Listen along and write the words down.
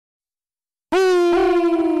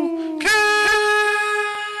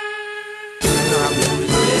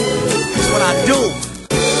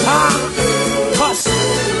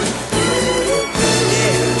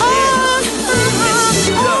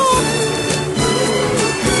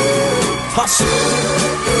hustle.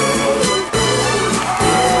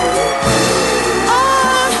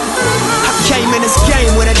 Came in this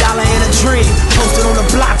game with $1 and a dream. Posted on the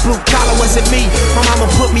block, blue collar wasn't me. My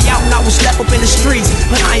mama put me out and I was left up in the streets.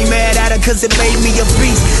 But I ain't mad at her cause it made me a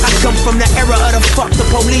beast. I come from the era of the fuck the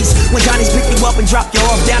police. When Johnny's pick you up and drop you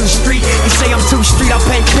off down the street. You say I'm too street, I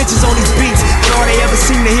paint pictures on these beats. But all they ever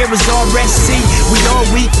seem to hear is RSC. We all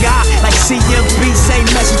we got, like CMB. Same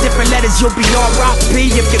message, different letters, you'll be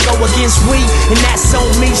RIP. If you go against we, and that's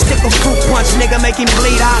on me. Stick a fruit punch, nigga, make him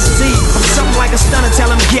bleed, I see. I'm something like a stunner,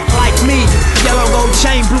 tell him get like me. Yellow gold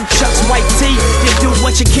chain, blue chucks, white tee. You do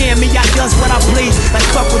what you can, me I does what I please. Like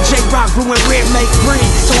fuck with J-Rock, grew in red, make green.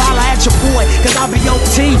 So holla at your boy, cause I'll be on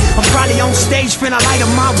team. I'm probably on stage, finna light up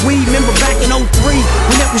my weed. Remember back in 03,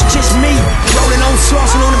 when it was just me. Rolling on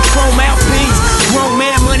sauce and on them chrome LPs. Grown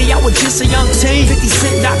man money, I was just a young teen. 50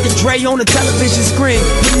 Cent, Dr. Dre on the television screen.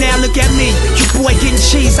 But now look at me, you boy getting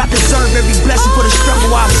cheese. I deserve every blessing for the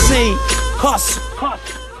struggle I've seen.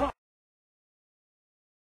 Hustle.